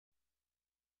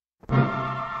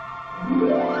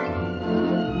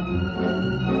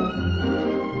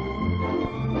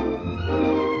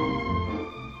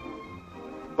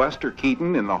Buster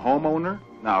Keaton in The Homeowner?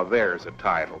 Now there's a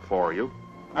title for you.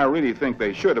 I really think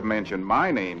they should have mentioned my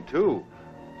name, too.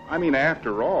 I mean,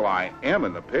 after all, I am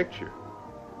in the picture.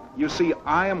 You see,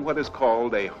 I am what is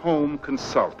called a home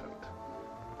consultant,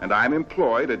 and I'm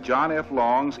employed at John F.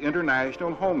 Long's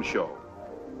International Home Show.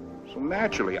 So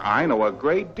naturally, I know a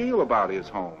great deal about his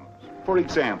homes. For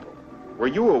example, were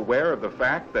you aware of the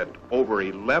fact that over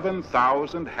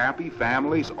 11,000 happy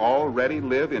families already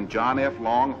live in John F.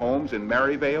 Long homes in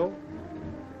Maryvale?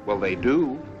 Well, they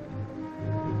do.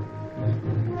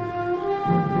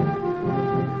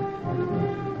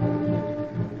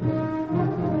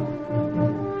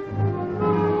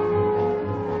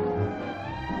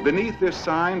 Beneath this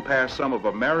sign pass some of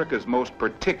America's most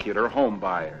particular home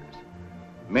buyers,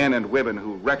 men and women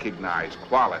who recognize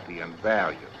quality and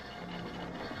value.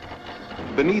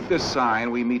 Beneath this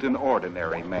sign, we meet an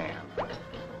ordinary man,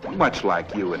 much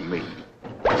like you and me.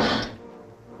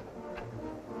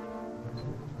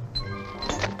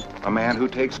 A man who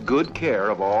takes good care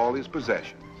of all his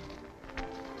possessions.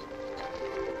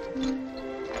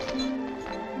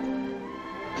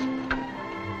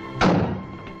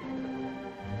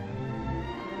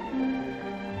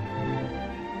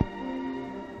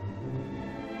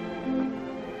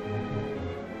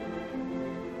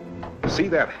 See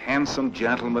that handsome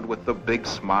gentleman with the big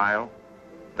smile?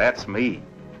 That's me.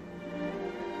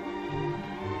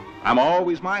 I'm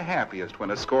always my happiest when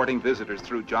escorting visitors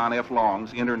through John F.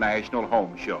 Long's International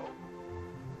Home Show.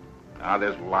 Now,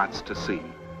 there's lots to see.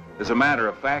 As a matter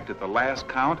of fact, at the last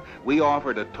count, we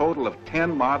offered a total of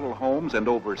 10 model homes and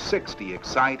over 60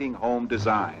 exciting home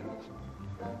designs.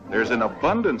 There's an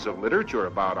abundance of literature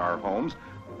about our homes,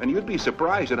 and you'd be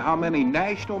surprised at how many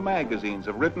national magazines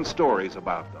have written stories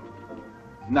about them.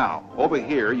 Now, over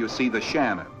here, you see the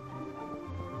Shannon.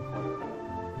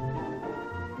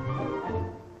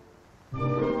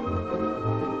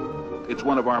 It's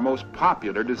one of our most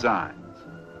popular designs.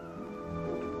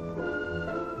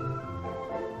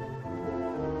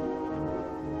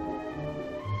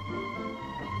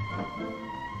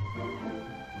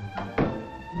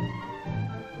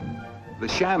 The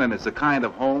Shannon is the kind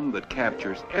of home that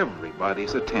captures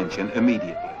everybody's attention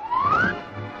immediately.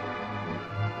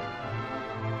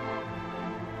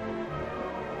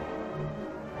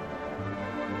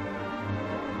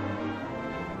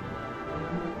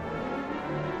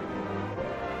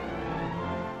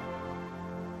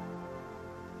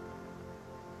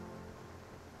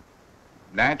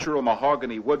 Natural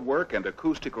mahogany woodwork and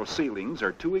acoustical ceilings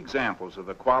are two examples of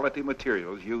the quality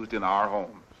materials used in our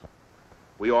homes.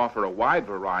 We offer a wide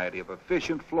variety of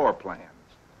efficient floor plans.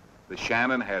 The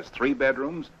Shannon has 3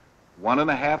 bedrooms,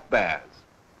 1.5 baths.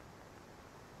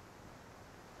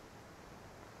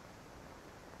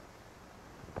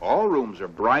 All rooms are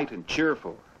bright and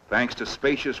cheerful, thanks to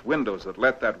spacious windows that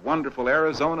let that wonderful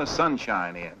Arizona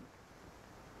sunshine in.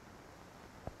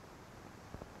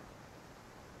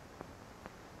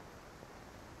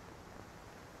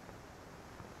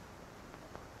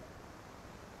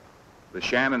 The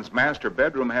Shannon's master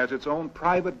bedroom has its own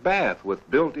private bath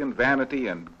with built-in vanity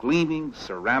and gleaming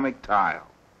ceramic tile.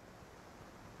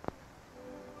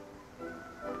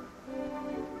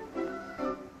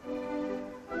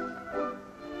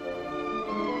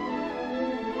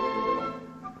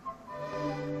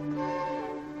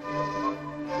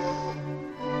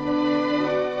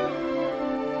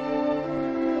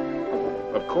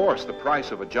 Of course, the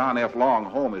price of a John F. Long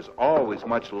home is always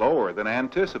much lower than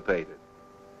anticipated.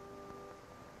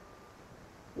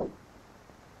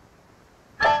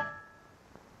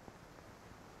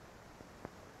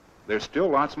 There's still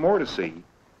lots more to see.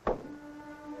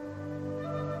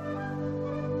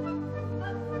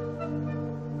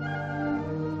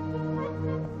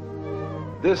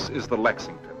 This is the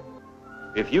Lexington.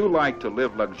 If you like to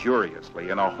live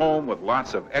luxuriously in a home with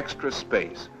lots of extra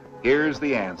space, here's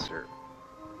the answer.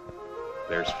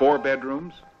 There's 4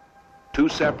 bedrooms, 2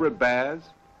 separate baths.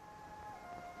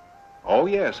 Oh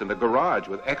yes, and a garage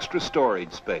with extra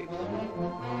storage space.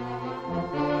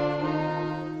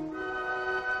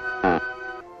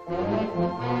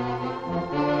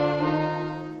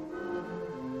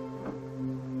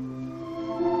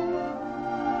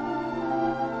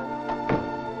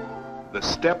 The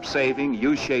step-saving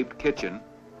U-shaped kitchen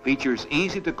features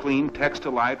easy-to-clean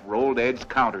Textilite rolled-edged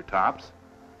countertops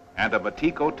and a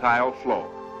Batico tile floor.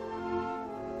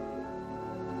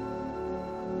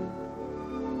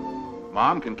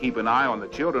 Mom can keep an eye on the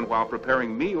children while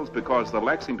preparing meals because the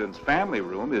Lexington's family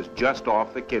room is just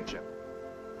off the kitchen.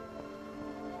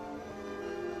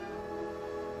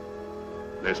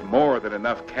 There's more than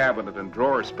enough cabinet and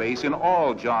drawer space in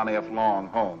all John F. Long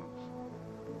homes.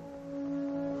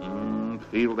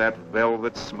 Feel that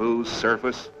velvet smooth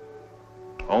surface?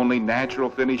 Only natural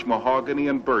finish mahogany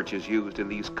and birch is used in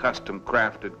these custom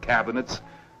crafted cabinets,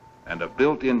 and a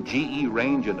built-in GE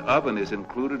range and oven is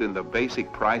included in the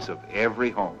basic price of every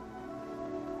home.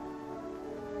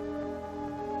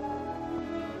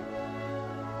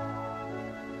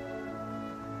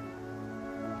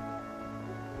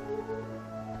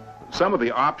 Some of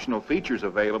the optional features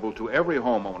available to every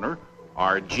homeowner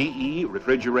are GE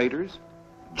refrigerators,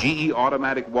 GE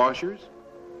automatic washers,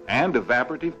 and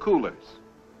evaporative coolers.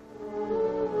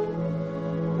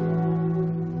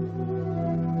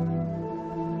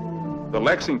 The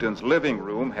Lexington's living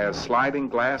room has sliding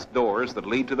glass doors that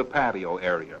lead to the patio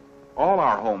area. All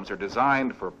our homes are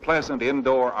designed for pleasant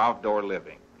indoor-outdoor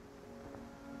living.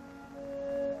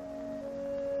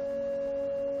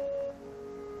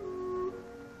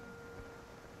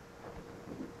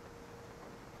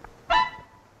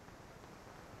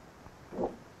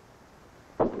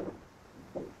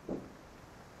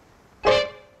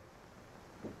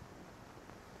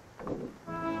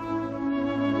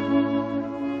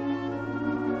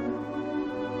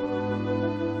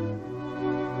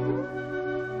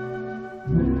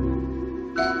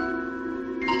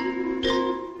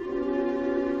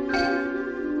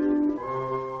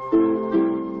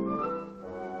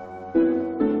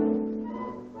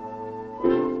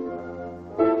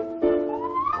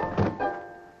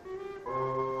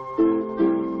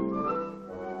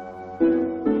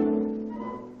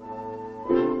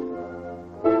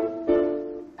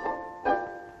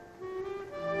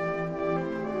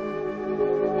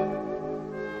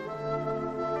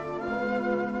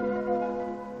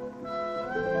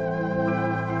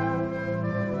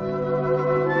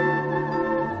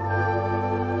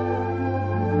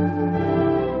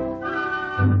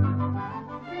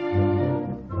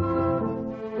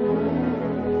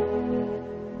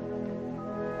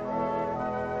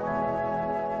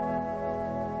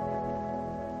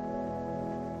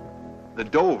 The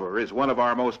Dover is one of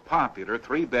our most popular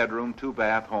 3-bedroom,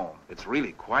 2-bath homes. It's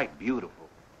really quite beautiful.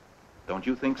 Don't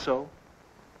you think so?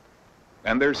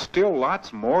 And there's still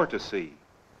lots more to see.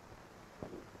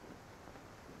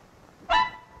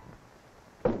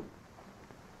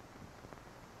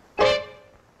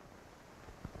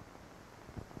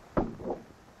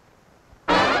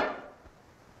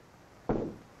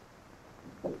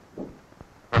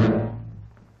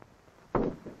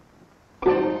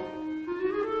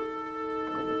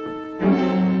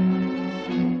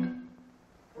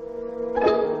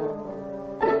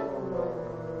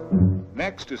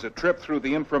 Next is a trip through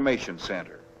the information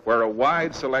center, where a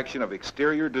wide selection of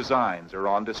exterior designs are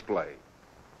on display.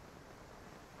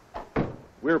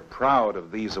 We're proud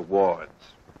of these awards.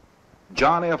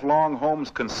 John F. Long homes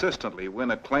consistently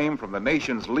win acclaim from the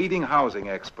nation's leading housing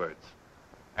experts.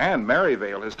 And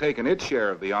Maryvale has taken its share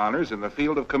of the honors in the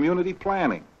field of community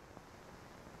planning.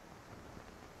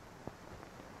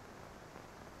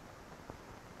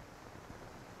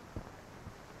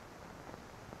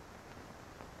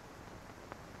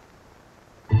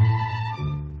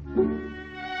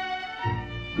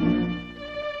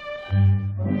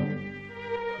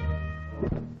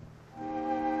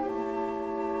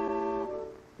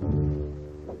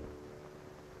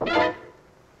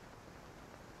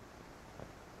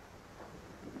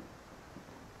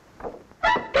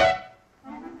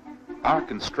 Our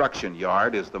construction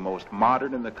yard is the most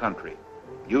modern in the country,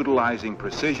 utilizing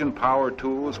precision power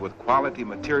tools with quality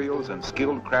materials and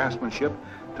skilled craftsmanship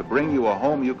to bring you a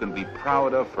home you can be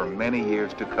proud of for many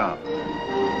years to come.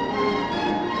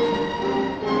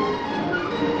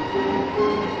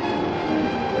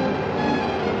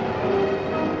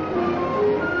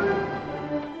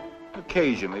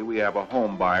 Occasionally, we have a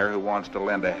home buyer who wants to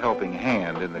lend a helping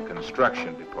hand in the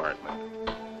construction department.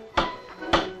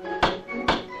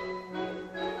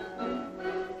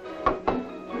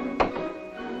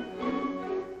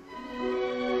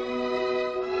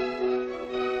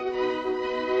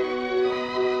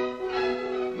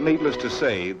 Needless to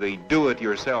say, the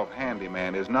do-it-yourself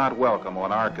handyman is not welcome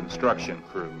on our construction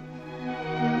crew.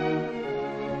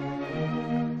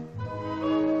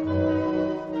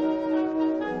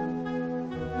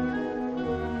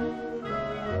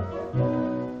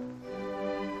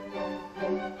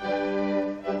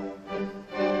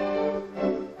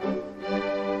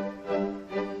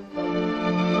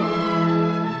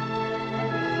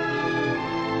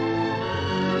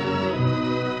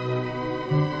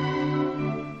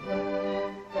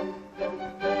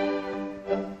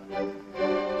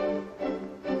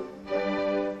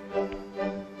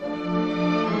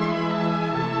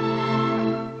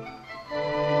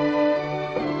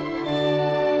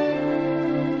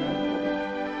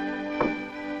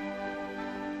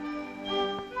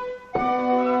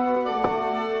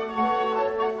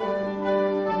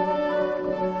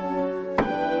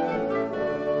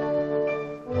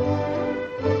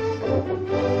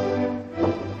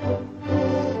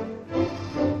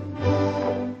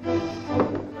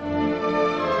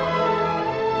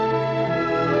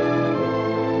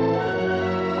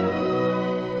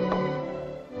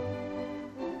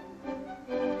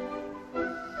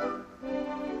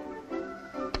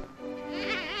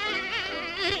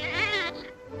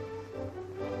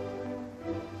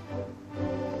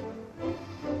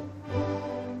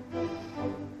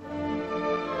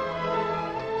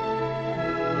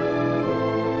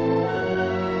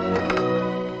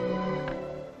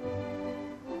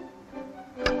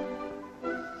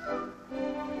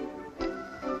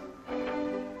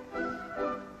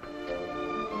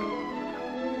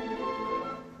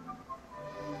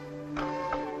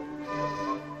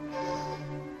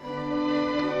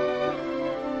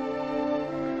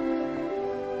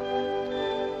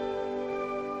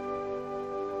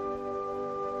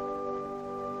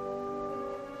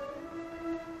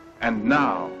 And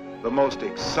now, the most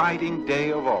exciting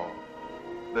day of all.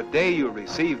 The day you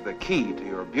receive the key to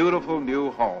your beautiful new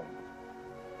home.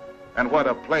 And what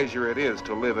a pleasure it is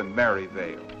to live in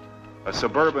Maryvale, a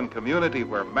suburban community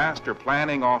where master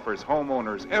planning offers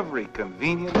homeowners every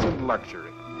convenience and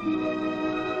luxury.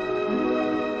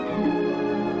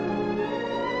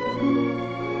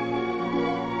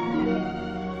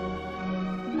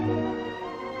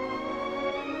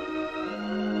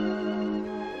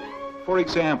 For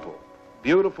example,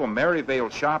 beautiful Maryvale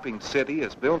Shopping City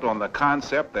is built on the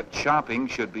concept that shopping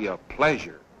should be a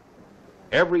pleasure.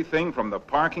 Everything from the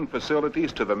parking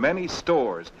facilities to the many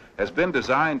stores has been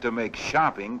designed to make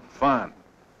shopping fun.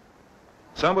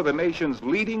 Some of the nation's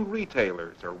leading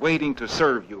retailers are waiting to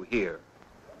serve you here.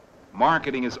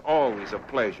 Marketing is always a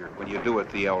pleasure when you do it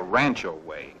the El Rancho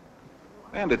way.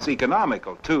 And it's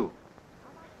economical, too.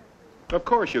 Of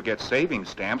course, you get savings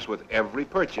stamps with every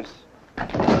purchase.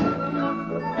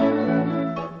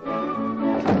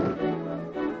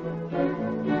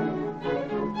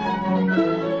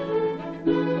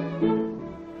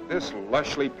 This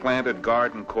lushly planted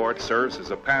garden court serves as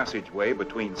a passageway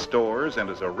between stores and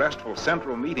as a restful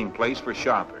central meeting place for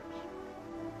shoppers.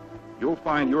 You'll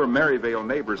find your Maryvale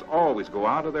neighbors always go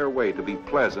out of their way to be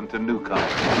pleasant to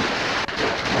newcomers.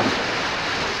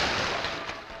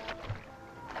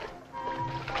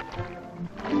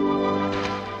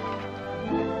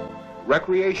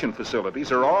 Recreation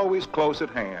facilities are always close at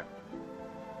hand.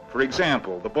 For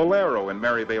example, the Bowlero in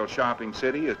Maryvale Shopping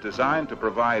City is designed to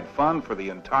provide fun for the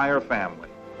entire family.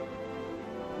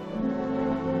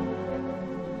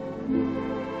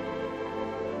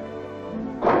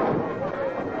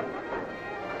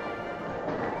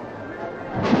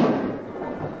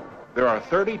 There are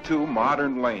 32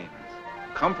 modern lanes,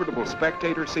 comfortable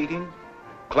spectator seating,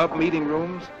 club meeting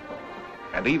rooms,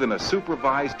 and even a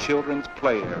supervised children's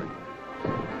play area.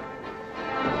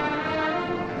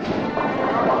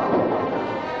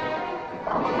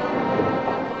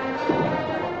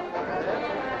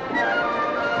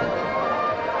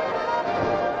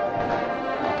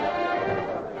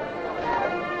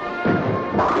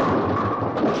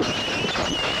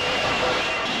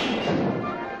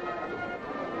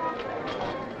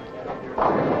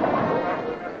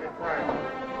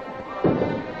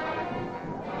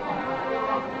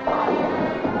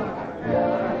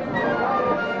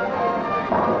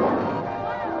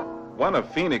 One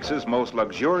of Phoenix's most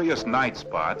luxurious night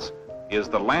spots is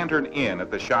the Lantern Inn at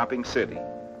the Shopping City.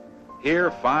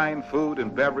 Here, fine food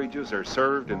and beverages are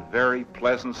served in very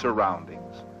pleasant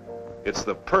surroundings. It's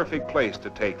the perfect place to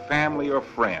take family or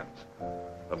friends.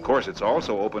 Of course, it's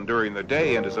also open during the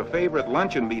day and is a favorite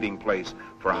luncheon meeting place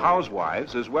for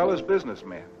housewives as well as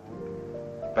businessmen.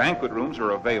 Banquet rooms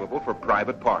are available for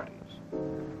private parties.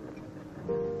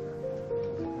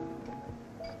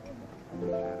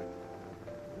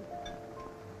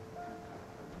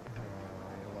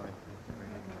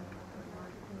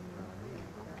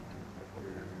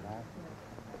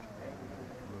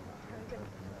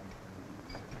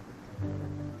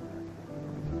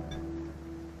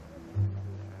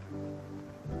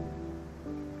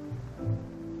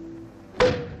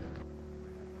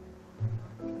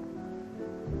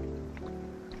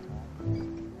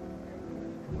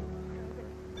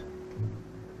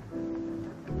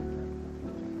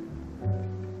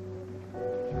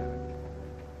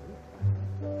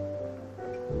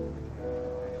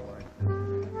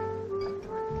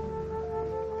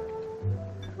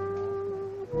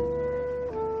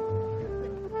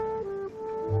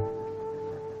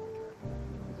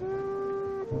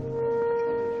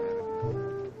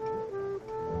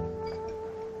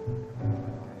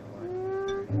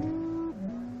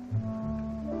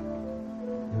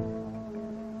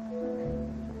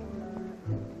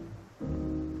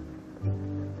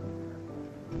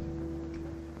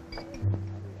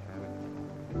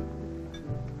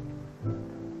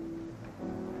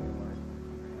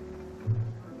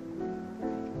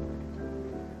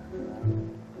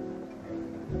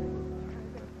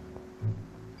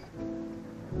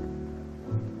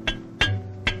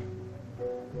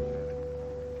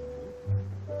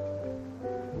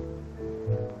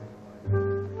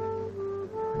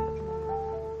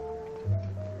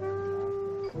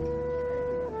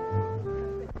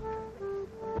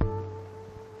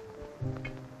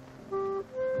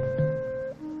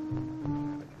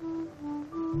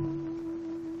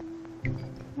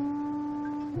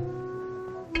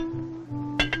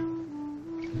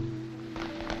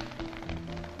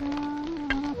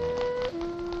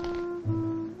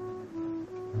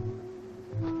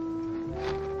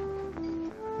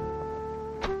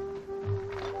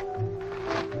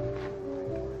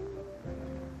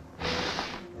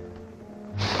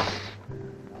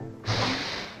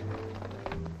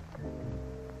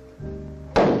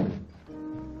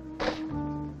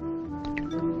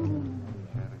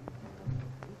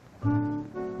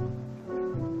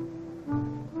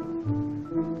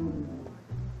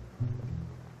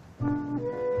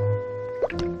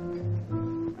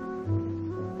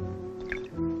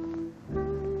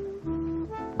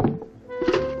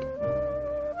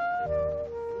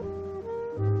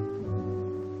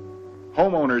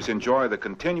 Homeowners enjoy the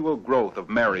continual growth of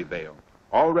Maryvale.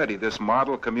 Already this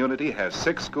model community has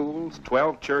 6 schools,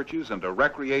 12 churches, and a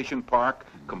recreation park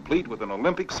complete with an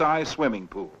Olympic-sized swimming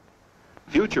pool.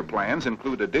 Future plans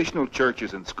include additional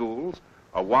churches and schools,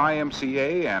 a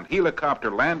YMCA, and helicopter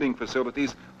landing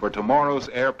facilities for tomorrow's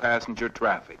air passenger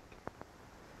traffic.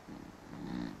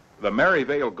 The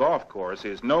Maryvale Golf Course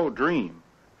is no dream.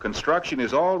 Construction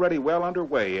is already well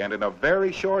underway, and in a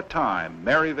very short time,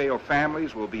 Maryvale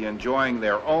families will be enjoying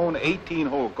their own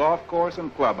 18-hole golf course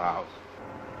and clubhouse.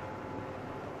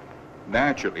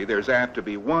 Naturally, there's apt to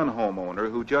be one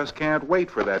homeowner who just can't wait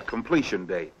for that completion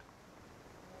date.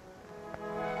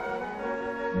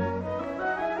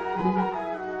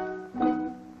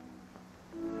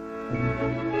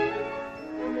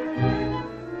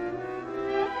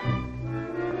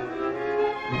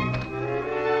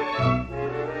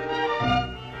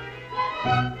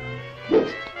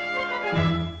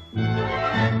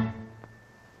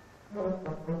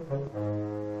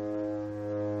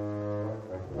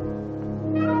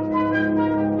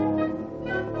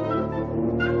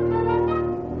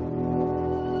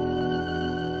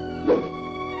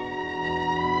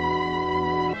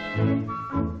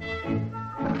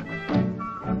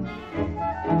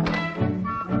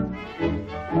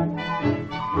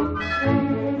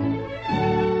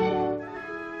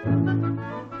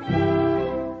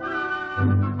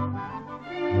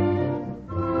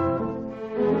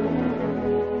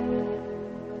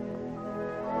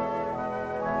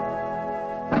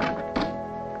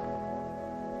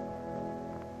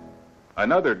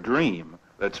 Another dream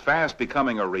that's fast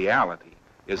becoming a reality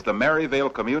is the Maryvale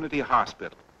Community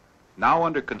Hospital. Now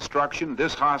under construction,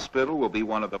 this hospital will be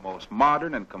one of the most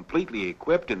modern and completely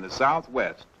equipped in the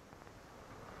Southwest.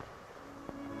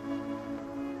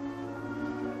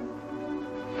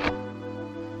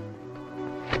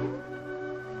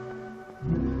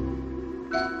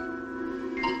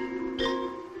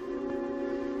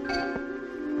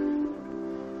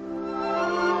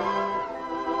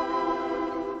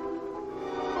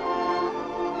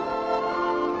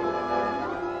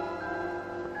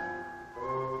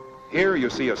 Here you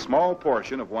see a small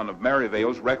portion of one of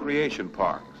Maryvale's recreation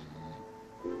parks.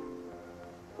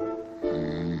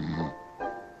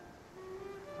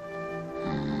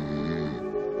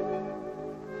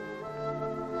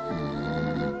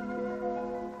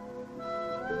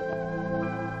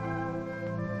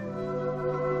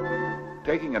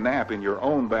 Taking a nap in your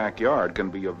own backyard can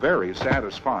be a very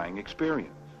satisfying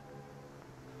experience.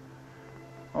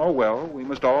 Oh well, we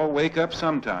must all wake up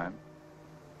sometime.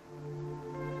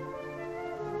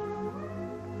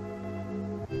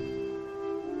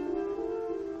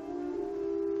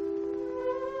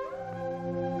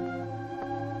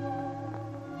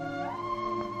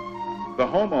 The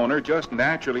homeowner just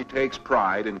naturally takes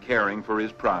pride in caring for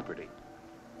his property.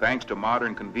 Thanks to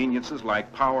modern conveniences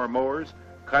like power mowers,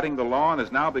 cutting the lawn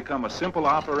has now become a simple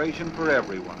operation for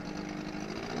everyone.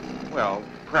 Well,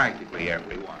 practically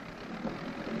everyone.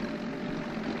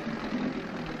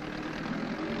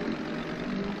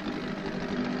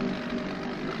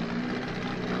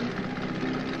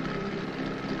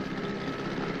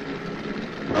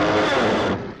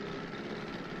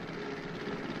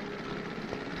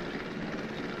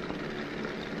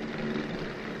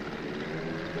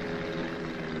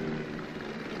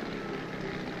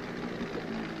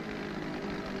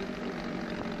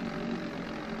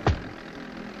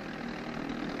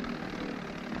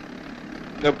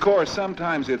 Of course,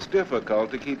 sometimes it's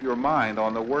difficult to keep your mind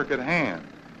on the work at hand.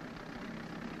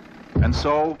 And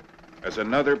so, as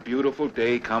another beautiful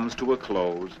day comes to a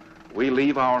close, we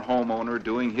leave our homeowner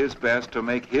doing his best to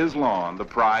make his lawn the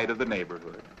pride of the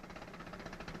neighborhood.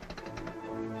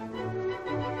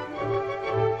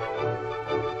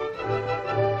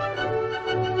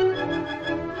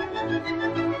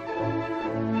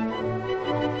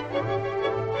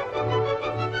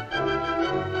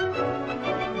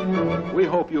 We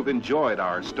hope you've enjoyed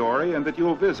our story and that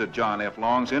you'll visit John F.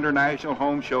 Long's International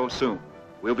Home Show soon.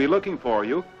 We'll be looking for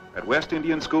you at West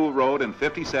Indian School Road and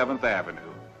 57th Avenue.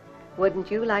 Wouldn't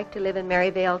you like to live in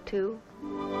Maryvale, too?